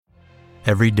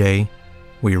Every day,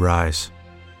 we rise,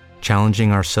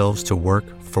 challenging ourselves to work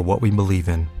for what we believe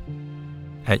in.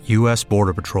 At U.S.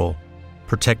 Border Patrol,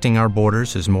 protecting our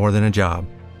borders is more than a job.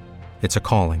 It's a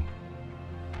calling.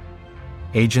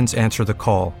 Agents answer the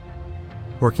call,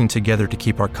 working together to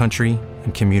keep our country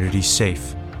and communities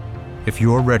safe. If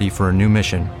you're ready for a new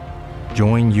mission,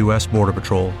 join U.S. Border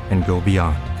Patrol and go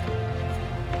beyond.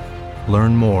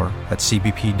 Learn more at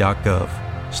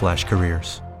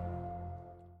cbp.gov/careers.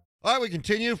 All right, we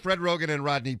continue. Fred Rogan and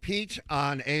Rodney Peete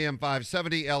on AM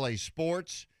 570 LA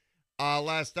Sports.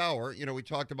 Last hour, we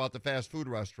talked about the fast food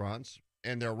restaurants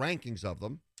and their rankings of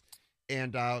them.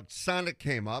 And Sonic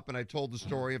came up, and I told the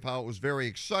story of how it was very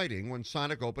exciting when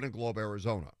Sonic opened in Globe,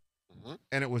 Arizona. Mm-hmm.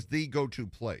 And it was the go-to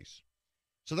place.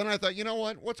 So then I thought, you know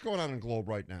what? What's going on in Globe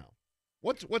right now?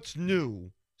 What's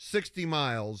new 60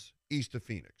 miles east of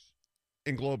Phoenix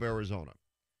in Globe, Arizona?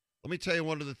 Let me tell you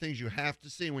one of the things you have to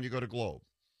see when you go to Globe.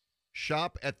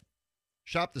 Shop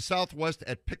the Southwest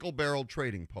at Pickle Barrel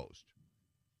Trading Post.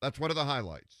 That's one of the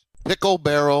highlights. Pickle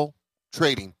Barrel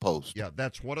Trading Post. Yeah,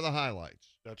 that's one of the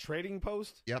highlights. The Trading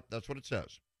Post? Yep, that's what it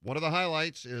says. One of the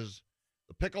highlights is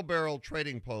the Pickle Barrel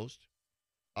Trading Post.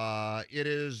 It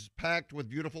is packed with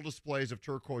beautiful displays of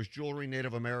turquoise jewelry,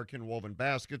 Native American woven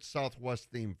baskets,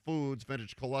 Southwest-themed foods,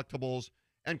 vintage collectibles,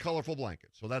 and colorful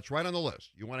blankets. So that's right on the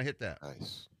list. You want to hit that.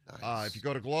 Nice. If you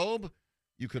go to Globe,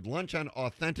 you could lunch on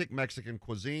authentic Mexican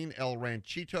cuisine, El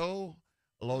Ranchito,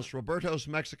 Los Robertos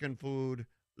Mexican food,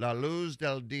 La Luz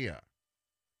del Dia.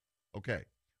 Okay.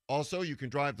 Also, you can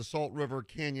drive the Salt River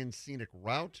Canyon Scenic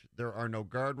Route. There are no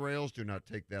guardrails. Do not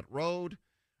take that road.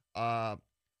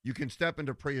 You can step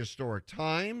into prehistoric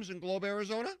times in Globe,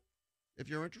 Arizona, if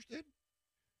you're interested.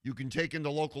 You can take in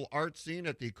the local art scene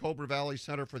at the Cobra Valley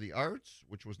Center for the Arts,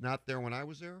 which was not there when I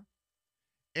was there.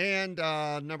 And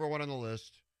number one on the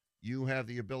list, you have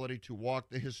the ability to walk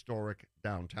the historic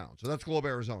downtown. So that's Globe,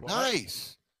 Arizona.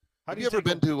 Nice. How Have do you ever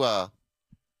been to go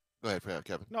ahead,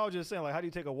 Kevin. No, I was just saying, how do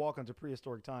you take a walk into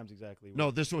prehistoric times exactly? No,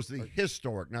 this was the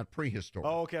historic, not prehistoric.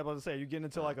 Oh, okay. I was about to say, are you getting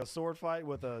into a sword fight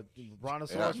with a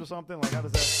brontosaurus or something? How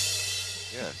does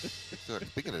that? Yeah. So,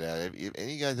 speaking of that, have any of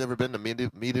you guys ever been to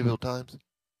medieval times?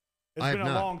 It's been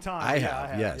a long time. I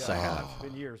have. Yes, I have. It's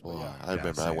been years. But Boy, yeah. I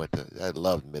remember I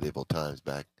loved medieval times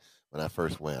back when I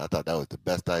first went. I thought that was the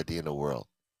best idea in the world.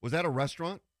 Was that a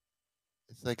restaurant?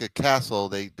 It's like a castle.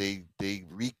 They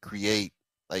recreate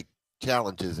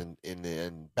challenges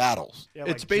in battles. Yeah,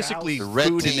 it's basically the red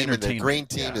food team and the green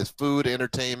team is food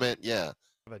entertainment. Yeah.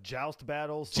 The joust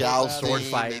battles, sword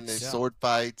fights, and sword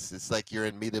fights. It's like you're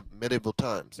in medieval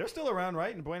times. They're still around,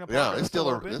 right? In Buena Park. Yeah, they're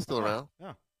still around.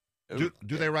 Yeah.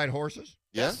 Do they ride horses?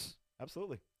 Yes.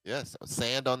 Absolutely. Yes.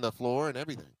 Sand on the floor and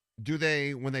everything. Do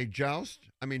they, when they joust,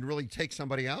 really take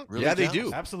somebody out? Really yeah, they joust?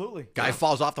 do. Absolutely. Guy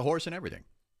falls off the horse and everything.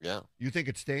 Yeah. You think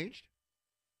it's staged?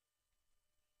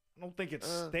 I don't think it's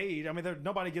staged.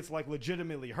 Nobody gets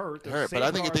legitimately hurt. But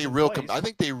I think I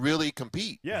think they really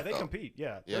compete. Yeah, they compete.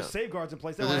 Yeah. There's safeguards in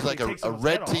place. There's like a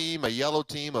red team, a yellow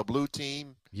team, a blue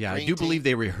team. Yeah, I do believe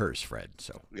they rehearse, Fred.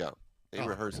 So yeah, they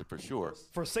rehearse it for sure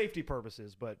for safety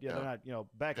purposes. But they're not.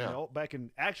 Back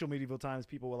in actual medieval times,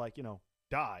 people would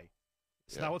die.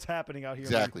 It's not what's happening out here.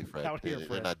 Exactly, Fred. Out here, Fred.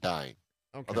 They're not dying.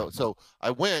 Okay. Although, so I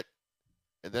went,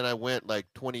 and then I went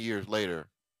 20 years later.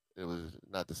 It was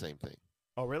not the same thing.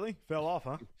 Oh, really? Fell off,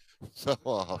 huh?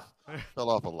 Fell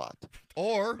off a lot.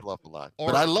 Or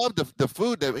but I love the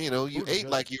food that you ate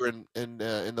like you were in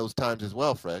those times as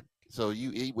well, Fred. So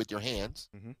you eat with your hands,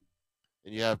 and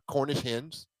you have Cornish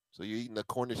hens. So you're eating the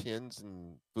Cornish hens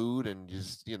and food, and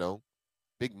just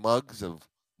big mugs of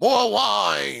more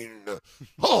wine.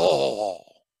 Oh,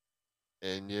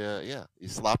 and you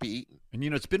sloppy eating. And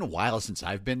it's been a while since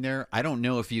I've been there. I don't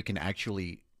know if you can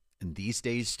actually, in these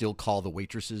days, still call the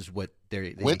waitresses what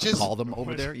they call them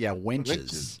over there. Yeah,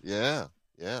 wenches. Yeah.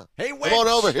 Hey, wench! Come on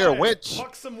over here, wench.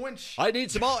 Fuck some wench. I need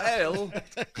some more ale.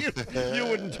 you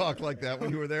wouldn't talk like that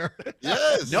when you were there.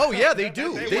 Yes. No, yeah, they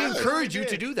do. They would. encourage They you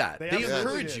did. to do that. They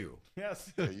encourage did. you.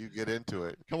 Yes. Yeah, you get into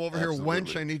it. Come over here,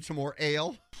 wench. I need some more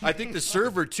ale. I think the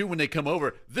server, too, when they come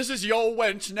over, this is your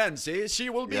wench, Nancy. She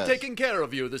will be taking care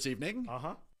of you this evening.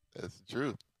 Uh-huh. That's the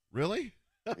truth. Really?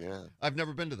 Yeah. I've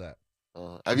never been to that.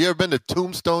 Have you ever been to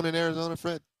Tombstone in Arizona,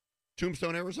 Fred?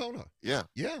 Tombstone, Arizona. Yeah.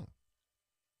 Yeah.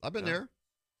 I've been there.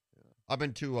 I've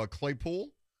been to Claypool.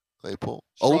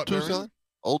 Old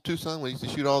Tucson, when he used to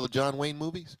shoot all the John Wayne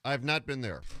movies? I have not been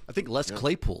there. I think Les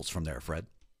Claypool's from there, Fred.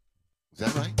 Is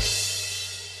that right?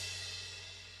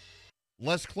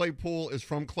 Les Claypool is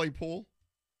from Claypool?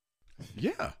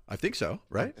 Yeah, I think so,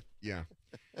 right? Yeah.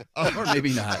 Or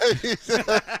maybe not.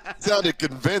 Sounded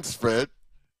convinced, Fred.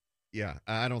 Yeah,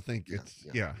 I don't think it's.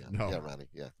 Yeah, no. Yeah, Ronnie.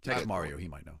 Yeah. Text Mario. He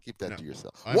might know. Keep that to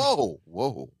yourself. I'm,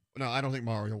 Whoa. No, I don't think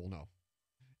Mario will know.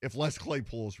 If Les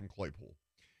Claypool is from Claypool.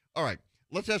 All right,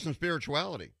 let's have some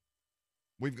spirituality.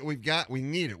 We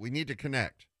need it. We need to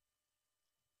connect.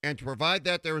 And to provide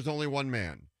that, there is only one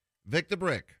man, Vic the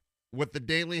Brick, with the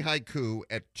daily haiku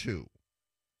at 2.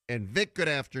 And Vic, good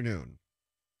afternoon.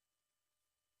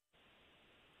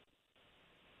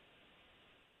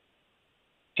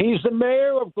 He's the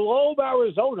mayor of Globe,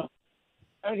 Arizona,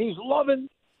 and he's loving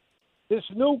this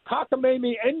new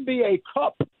cockamamie NBA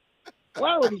Cup.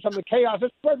 Clarity from the chaos.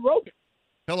 It's Fred Rogan.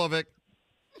 Hello, Vic.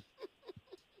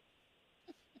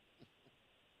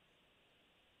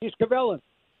 He's cavelling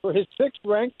for his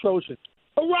 6th-ranked Trojans.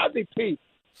 Rodney Pete.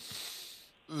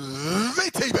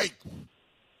 VTV.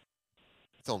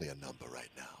 It's only a number right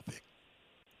now, Vic.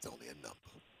 It's only a number.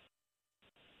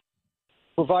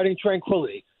 Providing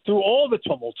tranquility through all the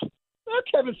tumult.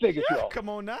 Kevin Figures, yeah, come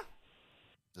on now.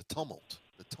 The tumult.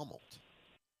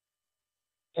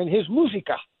 And his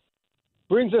música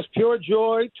brings us pure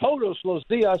joy. Todos los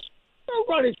días.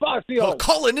 Ronnie Fazio.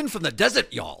 Calling in from the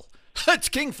desert, y'all. It's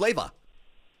King Flavor.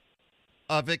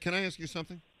 Vic, can I ask you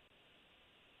something?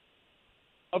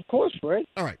 Of course, Fred.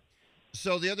 All right.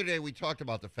 So the other day we talked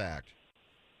about the fact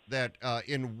that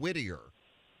in Whittier,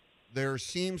 there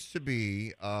seems to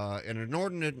be an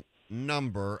inordinate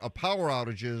number of power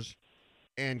outages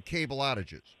and cable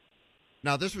outages.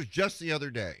 Now, this was just the other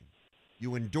day.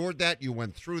 You endured that. You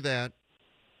went through that.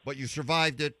 But you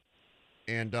survived it.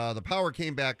 And the power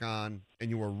came back on, and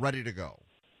you were ready to go.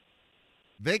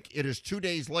 Vic, it is 2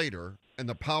 days later, and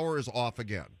the power is off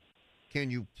again. Can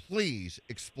you please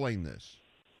explain this?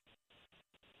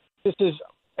 This is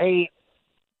a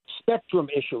spectrum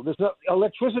issue.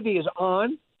 Electricity is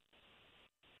on.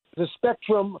 The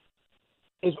spectrum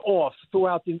is off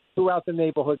throughout the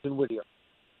neighborhoods in Whittier.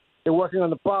 They're working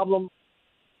on the problem.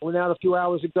 Went out a few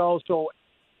hours ago, so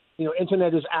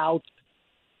internet is out,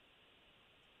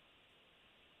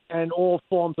 and all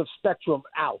forms of spectrum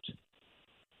out.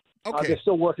 Okay. They're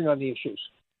still working on the issues.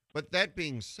 But that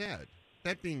being said,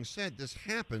 this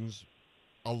happens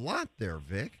a lot there,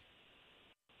 Vic.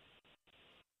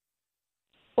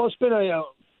 Well, it's been a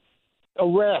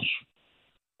rash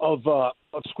of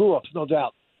screw-ups, no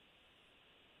doubt.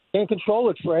 Can't control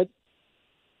it, Fred.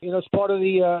 It's part of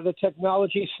the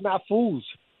technology snafus.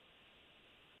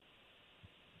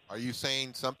 Are you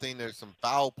saying there's some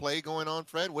foul play going on,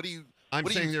 Fred? I'm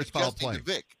saying there's foul play.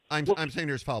 Vic? I'm saying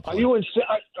there's foul play.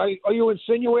 Are you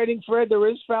insinuating, Fred, there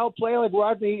is foul play like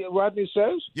Rodney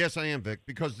says? Yes, I am, Vic,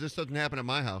 because this doesn't happen at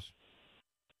my house.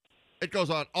 It goes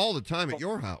on all the time at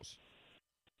your house.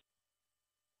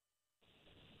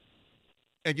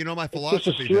 And you know my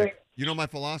philosophy, Vic. You know my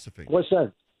philosophy. What's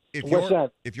that?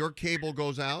 If your cable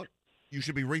goes out, you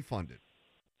should be refunded.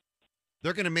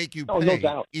 They're going to make you pay, no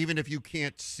doubt. Even if you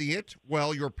can't see it.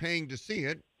 Well, you're paying to see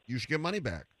it. You should get money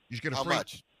back. You should get How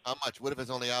much? What if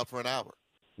it's only out for an hour?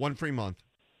 1 free month.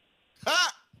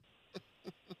 Ha!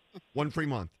 1 free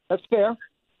month. That's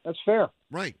fair.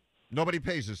 Right. Nobody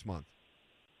pays this month.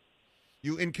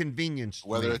 You inconvenienced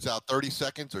Whether me. it's out 30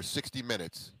 seconds or 60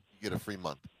 minutes, you get a free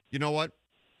month. You know what?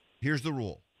 Here's the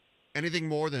rule. Anything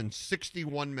more than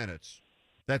 61 minutes,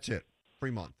 that's it.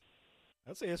 Free month.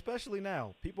 I'd say especially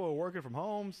now. People are working from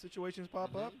home. Situations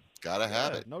pop up. Gotta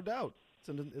have it. No doubt.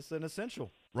 It's an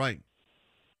essential. Right.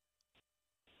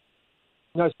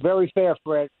 No, it's very fair,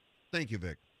 Fred. Thank you,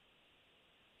 Vic.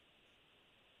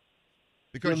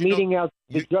 Because You're meeting out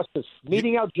justice.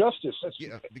 Meeting out justice.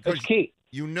 That's key.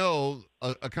 You know,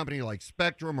 a company like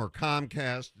Spectrum or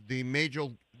Comcast, the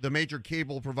major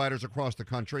cable providers across the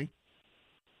country,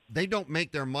 they don't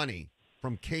make their money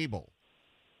from cable.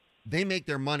 They make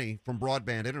their money from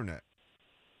broadband internet.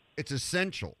 It's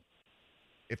essential.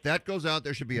 If that goes out,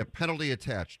 there should be a penalty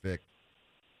attached, Vic.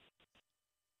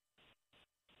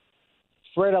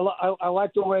 Fred, I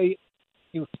like the way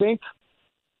you think.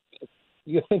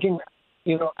 You're thinking,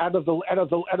 out of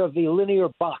the linear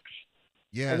box.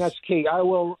 Yes. And that's key. I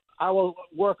will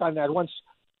work on that.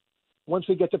 Once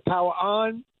we get the power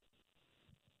on,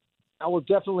 I will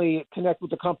definitely connect with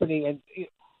the company and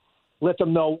let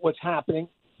them know what's happening.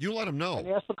 You let them know. And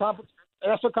ask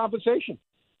for compensation.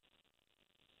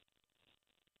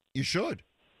 You should.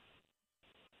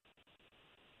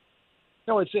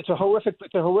 No, it's a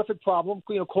horrific problem,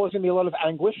 causing me a lot of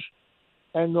anguish,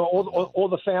 and all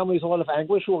the families a lot of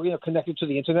anguish who are connected to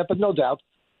the internet. But no doubt,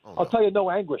 I'll tell you, no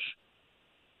anguish.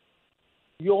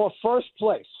 Your first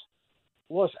place,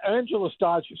 Los Angeles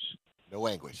Dodgers. No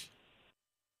anguish.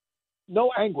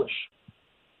 No anguish.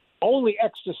 Only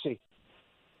ecstasy.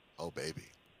 Oh, baby.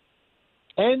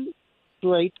 10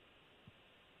 straight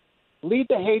lead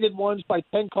the hated ones by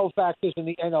 10 cofactors in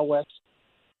the NOS.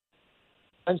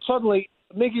 And suddenly,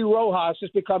 Miggy Rojas has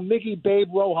become Miggy Babe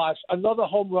Rojas, another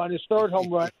home run, his third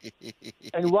home run,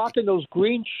 and rocking those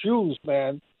green shoes,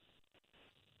 man.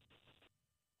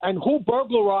 And who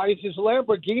burglarized his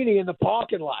Lamborghini in the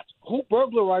parking lot? Who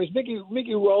burglarized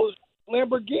Miggy Rose's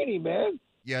Lamborghini, man?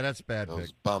 Yeah, that's bad, Those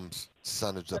Vic. bums,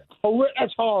 son of a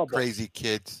That's horrible. crazy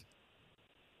kids.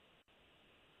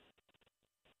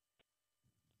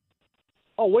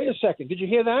 Oh, wait a second. Did you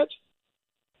hear that?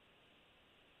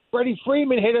 Freddie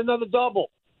Freeman hit another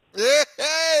double.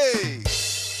 Hey!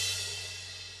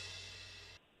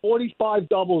 45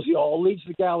 doubles, y'all. Leads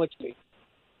the Galaxy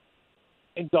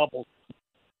in doubles.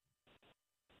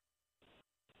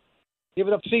 Give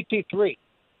it up, CT3.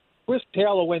 Chris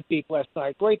Taylor went deep last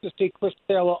night. Great to see Chris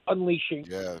Taylor unleashing.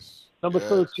 Yes. Number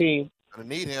 13. Gonna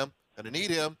need him.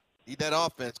 Need that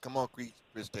offense. Come on,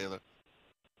 Chris Taylor.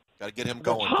 Got to get him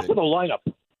going. The top of the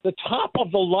lineup. The top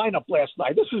of the lineup last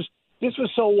night. This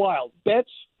was so wild.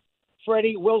 Betts,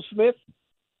 Freddie, Will Smith.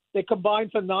 They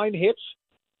combined for 9 hits.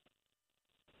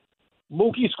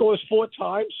 Mookie scores 4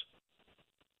 times.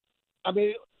 I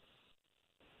mean,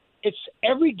 it's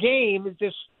every game. It's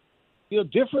just,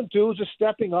 different dudes are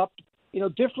stepping up.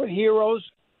 Different heroes.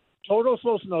 Todos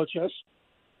los noches.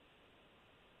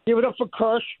 Give it up for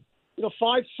Kirsch.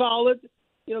 5 solid.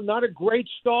 Not a great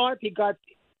start. He got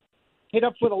hit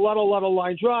up with a lot of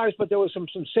line drives, but there was some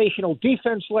sensational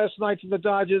defense last night from the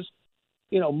Dodgers.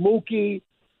 Mookie,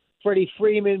 Freddie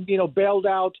Freeman, bailed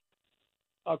out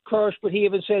Kirsch, but he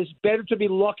even says better to be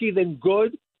lucky than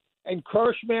good. And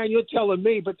Kirsch, man, you're telling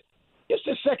me, but just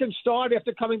a second start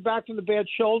after coming back from the bad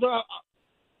shoulder,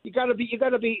 you got to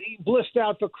be blissed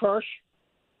out for Kirsch.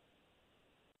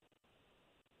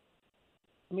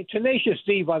 I mean, tenacious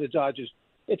D by the Dodgers.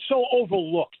 It's so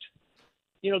overlooked.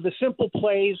 The simple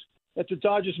plays that the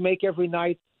Dodgers make every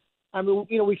night. I mean,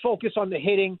 we focus on the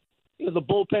hitting. The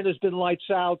bullpen has been lights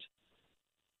out.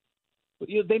 But,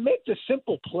 they make the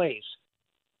simple plays.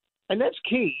 And that's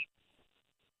key.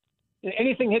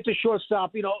 Anything hit the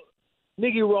shortstop,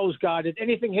 Miggy Rose got it.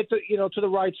 Anything hit to the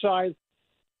right side,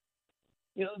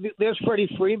 there's Freddie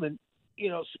Freeman,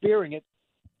 spearing it.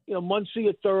 Muncy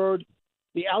at third.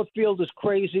 The outfield is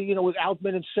crazy, with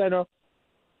Outman in center. Of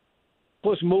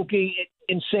course, Mookie,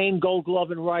 insane Gold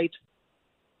Glove in right.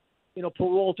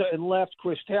 Peralta in left.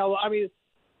 Chris Taylor. I mean,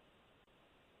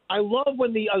 I love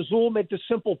when the Azul make the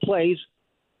simple plays,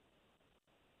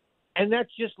 and that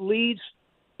just leads,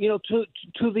 to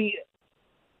the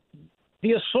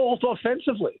assault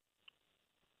offensively.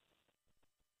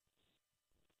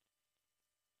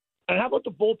 And how about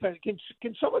the bullpen?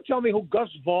 Can someone tell me who Gus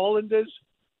Volland is?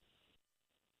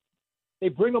 They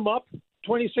bring him up,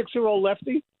 26-year-old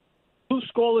lefty, 2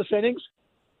 scoreless innings.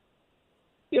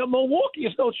 Milwaukee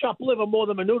is no chopped liver more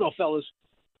than Menudo, fellas.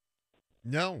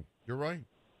 No, you're right.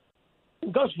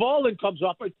 And Gus Volland comes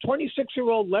up, a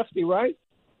 26-year-old lefty, right?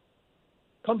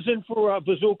 Comes in for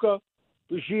Bazooka.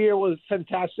 Brazier was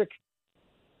fantastic.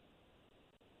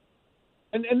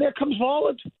 And there comes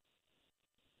Volland.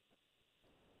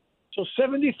 So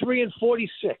 73 and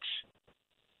 46.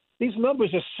 These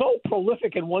numbers are so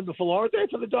prolific and wonderful, aren't they,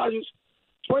 for the Dodgers?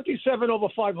 27 over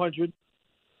 500,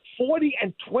 40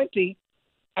 and 20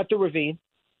 at the Ravine.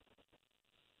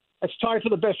 That's tied for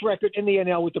the best record in the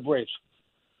NL with the Braves.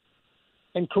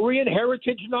 And Korean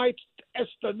Heritage Night,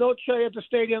 Esta Noche at the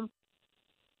stadium.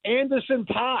 Anderson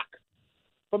Park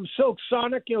from Silk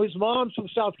Sonic. His mom's from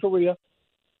South Korea.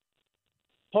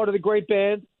 Part of the great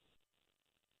band,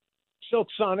 Silk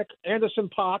Sonic, Anderson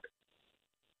Park.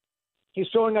 He's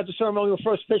throwing out the ceremonial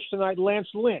first pitch tonight. Lance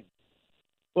Lynn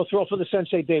will throw for the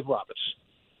sensei, Dave Roberts.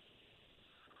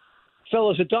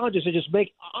 Fellas, the Dodgers are just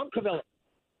making – I'm Cavell.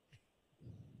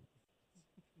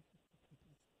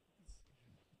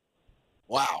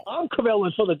 Wow. I'm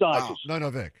Cavelling for the Dodgers. Wow. No,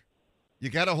 Vic. You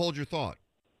got to hold your thought.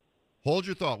 Hold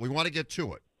your thought. We want to get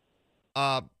to it.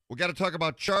 We got to talk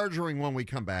about charging when we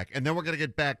come back, and then we're going to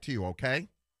get back to you, okay?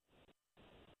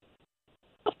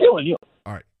 I'm feeling you.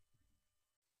 All right.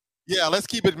 Yeah, let's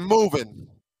keep it moving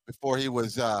before he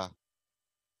was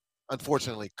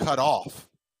unfortunately cut off.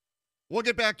 We'll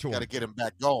get back to him. Got to get him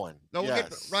back going. No,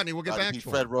 yes. Rodney, we'll get back to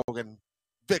him. Fred Rogan,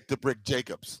 Vic the Brick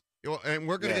Jacobs. And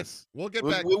we're going to we'll get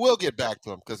back. We will get back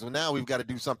to him because now we've got to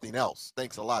do something else.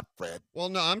 Thanks a lot, Fred. Well,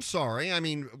 no, I'm sorry. I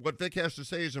mean, what Vic has to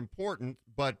say is important,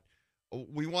 but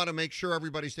we want to make sure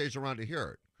everybody stays around to hear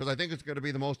it because I think it's going to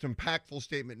be the most impactful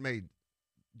statement made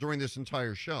during this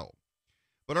entire show.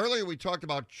 But earlier we talked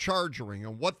about charging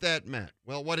and what that meant.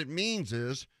 Well, what it means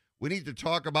is we need to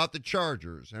talk about the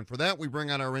Chargers. And for that, we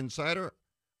bring on our insider,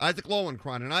 Isaac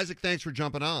Lowenkron. And Isaac, thanks for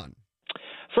jumping on.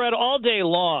 Fred, all day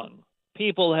long,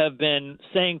 people have been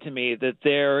saying to me that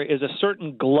there is a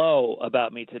certain glow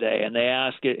about me today, and they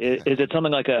ask, is it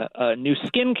something like a new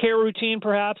skincare routine,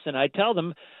 perhaps? And I tell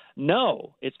them,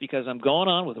 no, it's because I'm going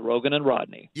on with Rogan and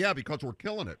Rodney. Yeah, because we're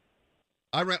killing it.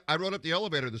 I rode up the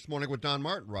elevator this morning with Don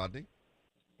Martin, Rodney.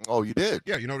 Oh, you did?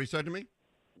 Yeah, you know what he said to me?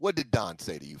 What did Don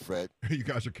say to you, Fred? You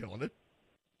guys are killing it.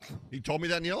 He told me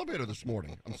that in the elevator this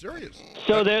morning. I'm serious.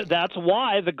 So that's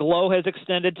why the glow has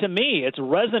extended to me. It's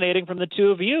resonating from the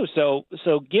two of you. So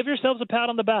give yourselves a pat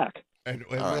on the back. And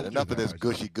all right, enough of this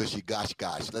gushy, gosh.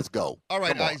 Let's go. All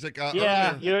right, Isaac.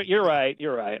 Yeah, you're right.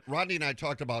 You're right. Rodney and I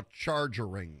talked about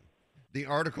chargering, the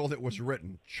article that was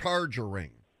written,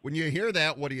 chargering. When you hear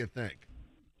that, what do you think?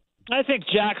 I think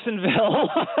Jacksonville.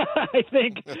 I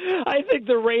think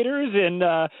the Raiders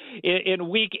in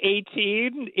Week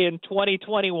 18 in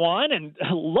 2021. And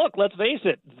look, let's face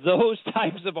it, those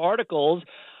types of articles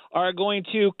are going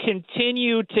to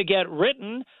continue to get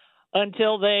written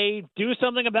until they do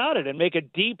something about it and make a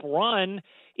deep run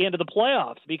into the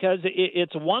playoffs. Because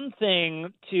it's one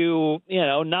thing to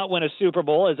not win a Super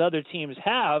Bowl as other teams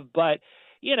have, but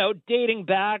dating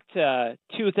back to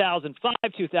 2005,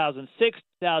 2006,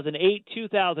 2008,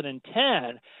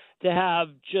 2010, to have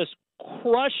just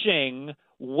crushing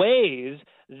ways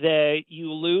that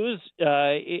you lose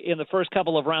in the first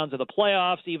couple of rounds of the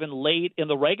playoffs, even late in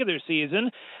the regular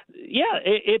season. Yeah,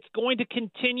 it's going to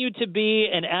continue to be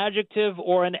an adjective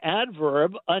or an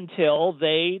adverb until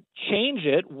they change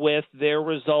it with their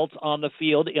results on the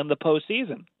field in the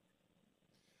postseason.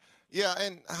 Yeah,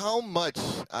 and how much,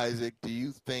 Isaac, do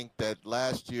you think that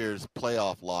last year's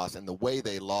playoff loss and the way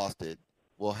they lost it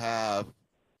will have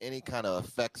any kind of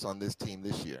effects on this team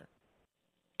this year?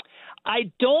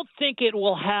 I don't think it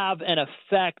will have an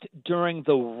effect during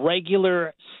the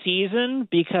regular season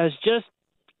because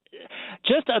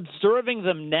just observing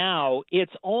them now,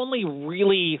 it's only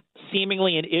really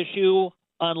seemingly an issue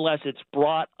unless it's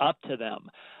brought up to them.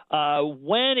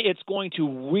 When it's going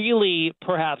to really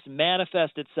perhaps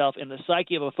manifest itself in the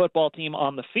psyche of a football team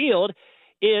on the field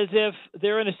is if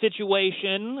they're in a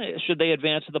situation, should they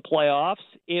advance to the playoffs,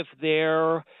 if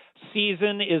their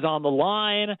season is on the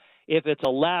line, if it's a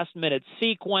last-minute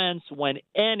sequence, when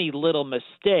any little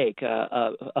mistake,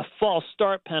 a false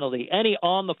start penalty, any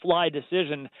on-the-fly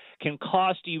decision can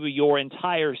cost you your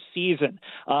entire season,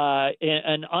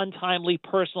 an untimely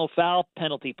personal foul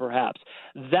penalty perhaps.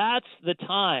 That's the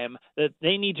time that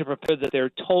they need to prepare that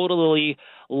they're totally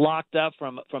locked up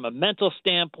from a mental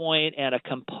standpoint and a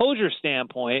composure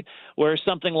standpoint where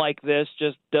something like this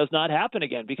just does not happen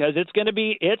again because it's going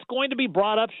to be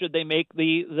brought up should they make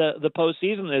the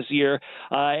postseason this year,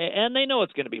 and they know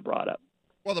it's going to be brought up.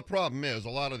 Well, the problem is a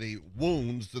lot of the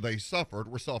wounds that they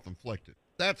suffered were self-inflicted.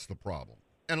 That's the problem.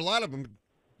 And a lot of them,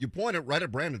 you point it right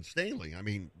at Brandon Staley. I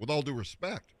mean, with all due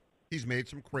respect, he's made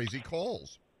some crazy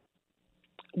calls.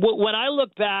 When I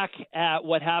look back at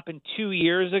what happened 2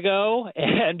 years ago,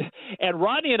 and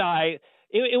Rodney and I,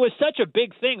 it was such a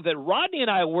big thing that Rodney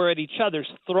and I were at each other's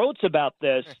throats about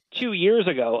this 2 years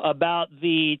ago, about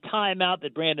the timeout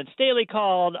that Brandon Staley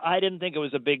called. I didn't think it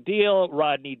was a big deal.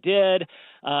 Rodney did.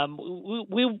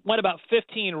 We went about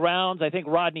 15 rounds. I think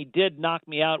Rodney did knock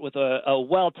me out with a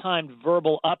well-timed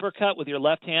verbal uppercut with your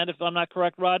left hand, if I'm not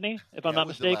correct, Rodney, if I'm not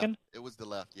mistaken. It was the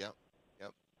left, yeah.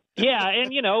 Yeah, and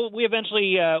we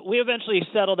eventually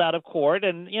settled out of court,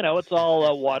 and it's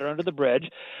all water under the bridge.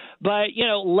 But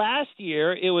last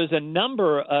year it was a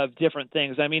number of different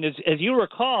things. I mean, as you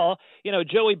recall,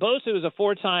 Joey Bosa was a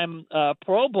four-time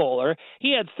Pro Bowler.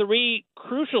 He had 3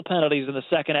 crucial penalties in the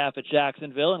second half at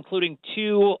Jacksonville, including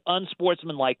 2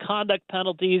 unsportsmanlike conduct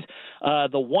penalties.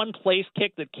 The one place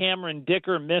kick that Cameron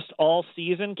Dicker missed all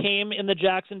season came in the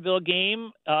Jacksonville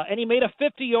game, and he made a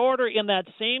 50-yarder in that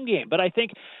same game. But I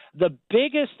think the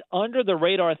biggest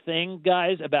under-the-radar thing,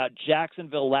 guys, about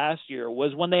Jacksonville last year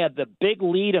was when they had the big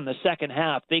lead in the second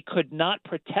half, they could not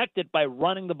protect it by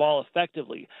running the ball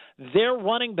effectively. Their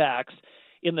running backs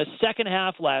in the second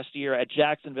half last year at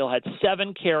Jacksonville had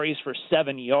 7 carries for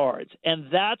 7 yards, and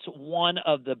that's one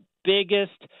of the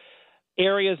biggest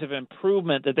areas of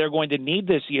improvement that they're going to need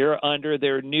this year under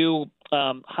their new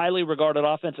highly regarded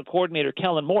offensive coordinator,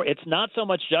 Kellen Moore. It's not so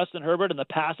much Justin Herbert in the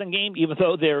passing game, even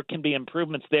though there can be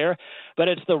improvements there, but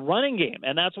it's the running game.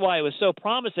 And that's why it was so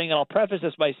promising. And I'll preface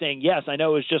this by saying, yes, I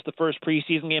know it was just the first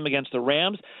preseason game against the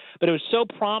Rams, but it was so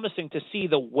promising to see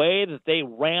the way that they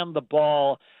ran the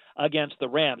ball against the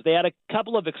Rams. They had a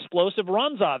couple of explosive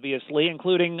runs, obviously,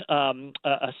 including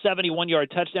a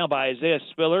 71-yard touchdown by Isaiah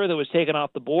Spiller that was taken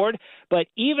off the board. But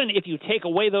even if you take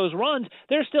away those runs,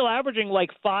 they're still averaging like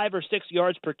 5 or 6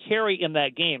 yards per carry in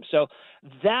that game. So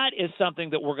that is something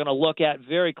that we're going to look at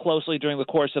very closely during the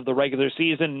course of the regular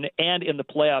season and in the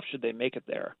playoffs should they make it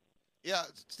there. Yeah,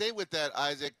 stay with that,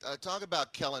 Isaac. Talk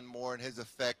about Kellen Moore and his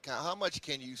effect. How much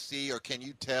can you see or can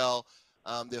you tell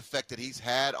the effect that he's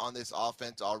had on this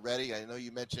offense already? I know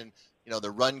you mentioned,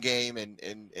 the run game and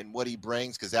what he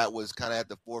brings, because that was kind of at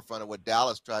the forefront of what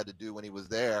Dallas tried to do when he was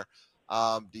there.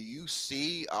 Do you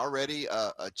see already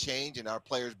a change in our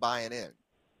players buying in?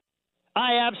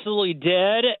 I absolutely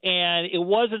did, and it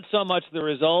wasn't so much the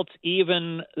results,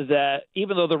 even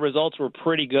though the results were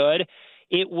pretty good.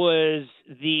 It was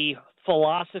the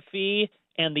philosophy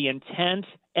and the intent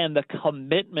and the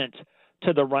commitment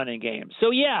to the running game. So,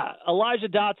 yeah, Elijah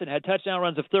Dotson had touchdown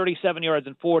runs of 37 yards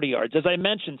and 40 yards. As I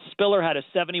mentioned, Spiller had a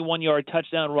 71-yard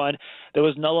touchdown run that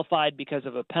was nullified because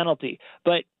of a penalty.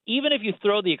 But even if you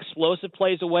throw the explosive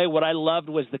plays away, what I loved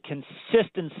was the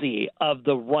consistency of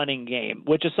the running game,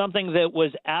 which is something that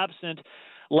was absent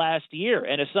last year,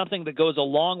 and it's something that goes a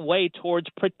long way towards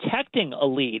protecting a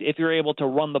lead if you're able to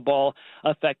run the ball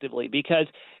effectively. Because,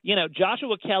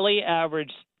 Joshua Kelly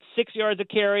averaged 6 yards a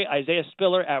carry, Isaiah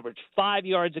Spiller averaged 5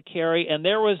 yards a carry, and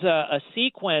there was a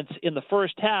sequence in the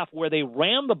first half where they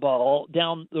ran the ball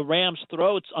down the Rams'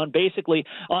 throats on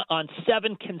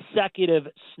 7 consecutive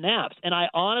snaps. And I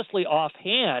honestly,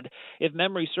 offhand, if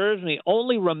memory serves me,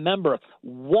 only remember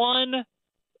one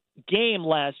game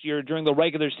last year during the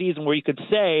regular season where you could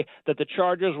say that the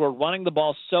Chargers were running the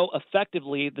ball so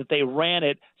effectively that they ran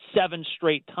it 7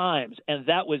 straight times, and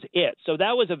that was it. So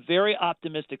that was a very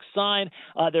optimistic sign.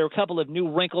 There were a couple of new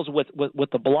wrinkles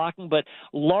with the blocking, but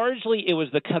largely it was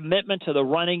the commitment to the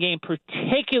running game,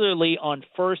 particularly on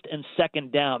first and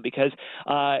second down, because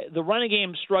the running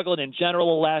game struggled in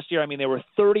general last year. I mean, they were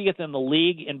 30th in the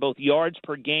league in both yards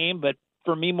per game, but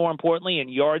for me, more importantly, in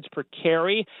yards per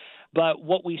carry. But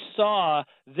what we saw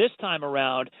this time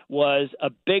around was a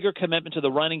bigger commitment to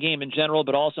the running game in general,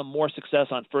 but also more success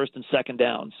on first and second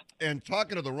downs. And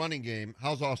talking to the running game,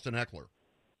 how's Austin Eckler?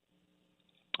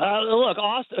 Look,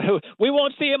 Austin, we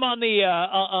won't see him on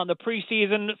the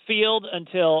preseason field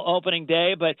until opening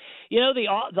day. But the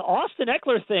Austin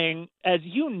Eckler thing, as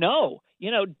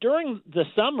during the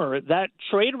summer, that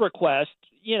trade request,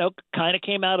 kind of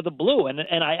came out of the blue, and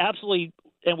I absolutely.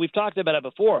 And we've talked about it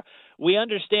before. We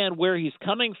understand where he's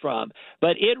coming from,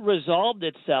 but it resolved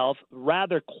itself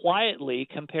rather quietly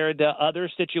compared to other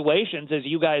situations, as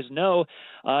you guys know,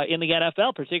 in the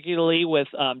NFL, particularly with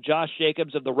Josh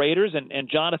Jacobs of the Raiders and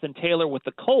Jonathan Taylor with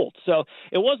the Colts. So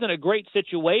it wasn't a great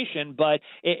situation, but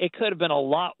it could have been a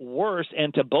lot worse.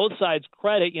 And to both sides'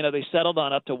 credit, they settled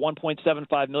on up to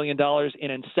 $1.75 million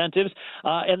in incentives,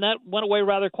 and that went away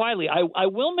rather quietly. I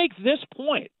will make this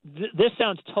point. This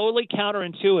sounds totally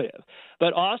counterintuitive,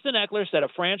 but Austin Eckler set a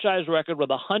franchise record with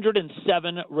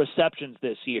 107 receptions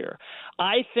this year.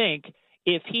 I think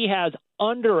if he has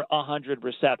under 100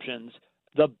 receptions,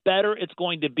 the better it's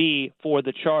going to be for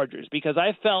the Chargers, because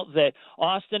I felt that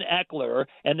Austin Eckler,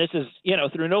 and this is,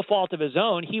 through no fault of his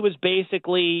own, he was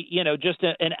basically, just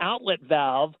an outlet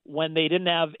valve when they didn't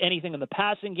have anything in the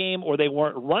passing game or they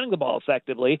weren't running the ball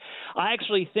effectively. I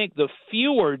actually think the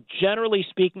fewer, generally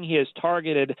speaking, he has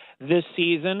targeted this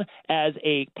season as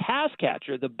a pass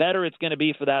catcher, the better it's going to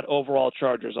be for that overall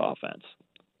Chargers offense.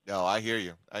 No, I hear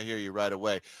you. I hear you right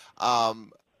away.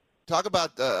 Talk about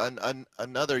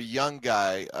another young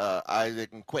guy,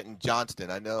 Isaac, and Quentin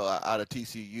Johnston. I know out of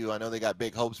TCU. I know they got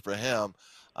big hopes for him.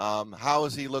 How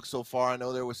has he looked so far? I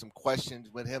know there was some questions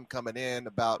with him coming in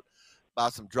about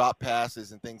some drop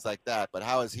passes and things like that. But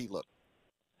how has he looked?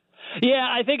 Yeah,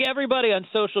 I think everybody on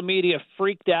social media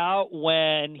freaked out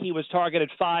when he was targeted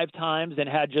 5 times and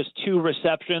had just 2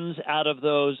 receptions out of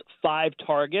those 5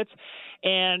 targets.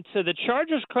 And to the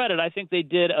Chargers' credit, I think they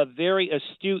did a very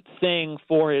astute thing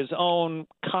for his own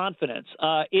confidence.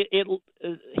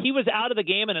 He was out of the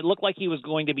game, and it looked like he was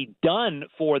going to be done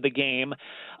for the game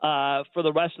for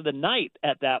the rest of the night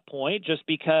at that point, just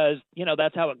because,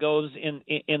 that's how it goes in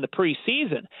the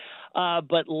preseason.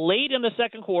 But late in the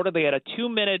second quarter, they had a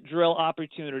 2-minute drill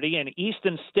opportunity, and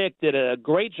Easton Stick did a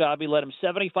great job. He led him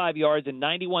 75 yards in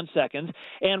 91 seconds.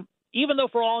 And even though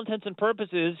for all intents and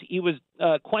purposes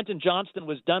Quentin Johnston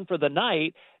was done for the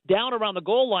night, down around the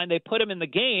goal line, they put him in the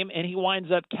game, and he winds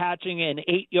up catching an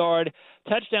 8-yard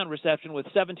touchdown reception with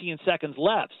 17 seconds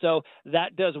left. So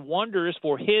that does wonders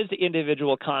for his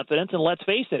individual confidence. And let's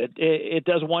face it, it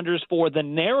does wonders for the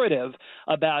narrative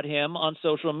about him on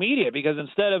social media, because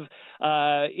instead of,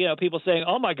 people saying,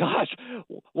 oh, my gosh,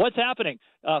 what's happening?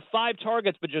 5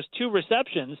 targets, but just 2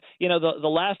 receptions. The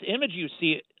last image you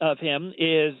see of him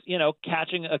is,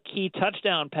 catching a key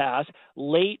touchdown pass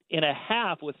late in a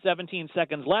half with 17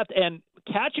 seconds left, and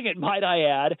catching it, might I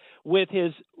add, with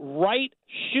his right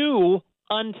shoe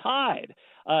untied.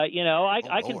 I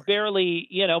can barely,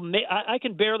 I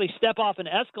can barely step off an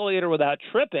escalator without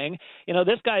tripping.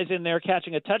 This guy's in there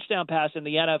catching a touchdown pass in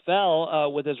the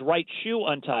NFL with his right shoe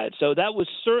untied. So that was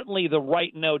certainly the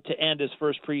right note to end his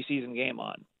first preseason game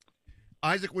on.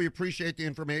 Isaac, we appreciate the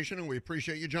information, and we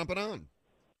appreciate you jumping on.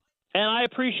 And I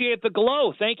appreciate the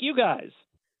glow. Thank you, guys.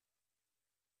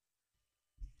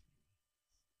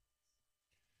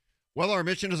 Well, our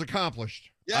mission is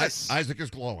accomplished. Yes. Isaac is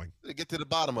glowing. Let's get to the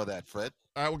bottom of that, Fred.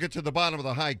 All right, we'll get to the bottom of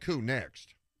the haiku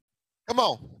next. Come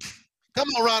on. Come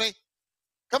on, Ronnie.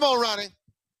 Come on, Ronnie.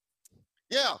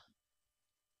 Yeah.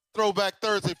 Throwback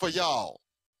Thursday for y'all.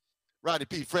 Rodney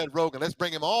P. Fred Rogan. Let's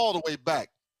bring him all the way back.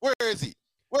 Where is he?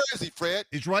 Where is he, Fred?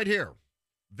 He's right here.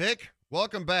 Vic,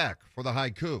 welcome back for the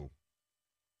haiku.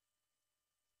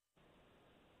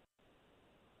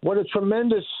 What a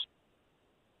tremendous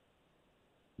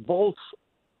Bolts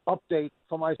update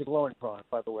from Isaac Lowenkron,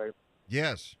 by the way.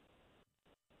 Yes.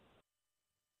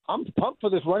 I'm pumped for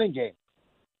this running game.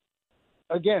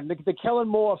 Again, the Kellen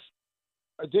Moore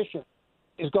addition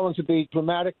is going to be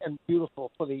dramatic and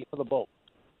beautiful for the Bolts.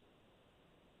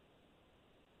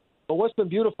 But what's been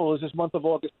beautiful is this month of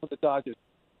August for the Dodgers.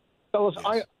 Fellas,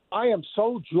 yes. I am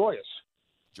so joyous.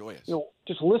 Joyous.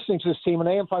 Just listening to this team on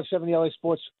AM 570 LA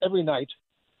Sports every night,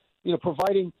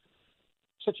 providing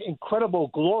such incredible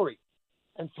glory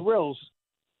and thrills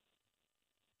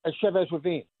as Chavez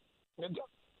Ravine.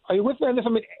 Are you with me on this? I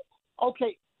mean,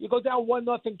 okay, you go down 1-0,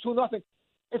 2-0.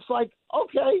 It's like,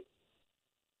 okay,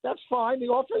 that's fine.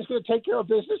 The offense is going to take care of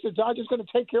business. The Dodgers going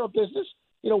to take care of business.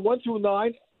 1 through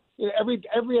 9.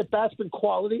 Every at bat's been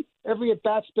quality. Every at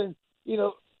bat's been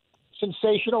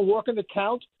sensational. Working the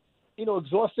count.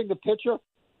 Exhausting the pitcher.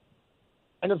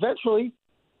 And eventually,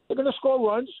 they're going to score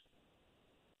runs.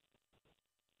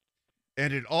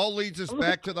 And it all leads us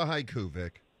back to the haiku,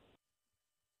 Vic.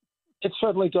 It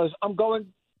certainly does. I'm going,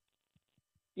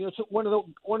 to one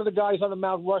of the guys on the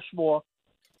Mount Rushmore.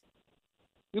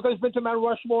 You guys been to Mount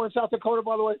Rushmore in South Dakota,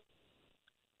 by the way?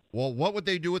 Well, what would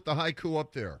they do with the haiku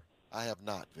up there? I have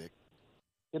not, Vic.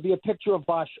 There'd be a picture of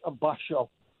Basho.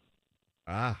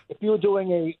 Ah. If you were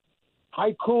doing a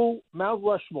haiku Mount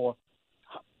Rushmore,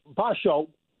 Basho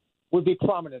would be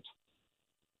prominent.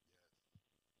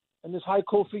 And this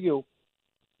haiku for you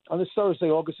on this Thursday,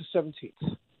 August the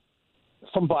 17th,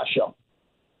 from Basho.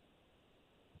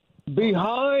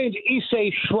 Behind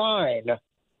Issei Shrine,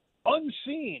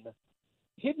 unseen,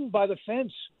 hidden by the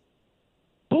fence,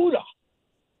 Buddha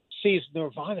sees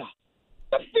Nirvana.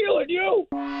 I'm feeling you.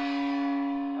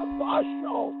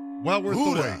 Basho. Well worth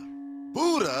the wait.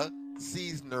 Buddha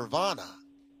sees Nirvana.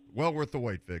 Well worth the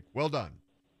wait, Vic. Well done.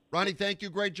 Ronnie, thank you.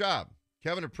 Great job.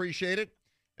 Kevin, appreciate it.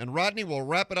 And Rodney, we'll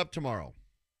wrap it up tomorrow.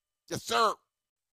 Yes, sir.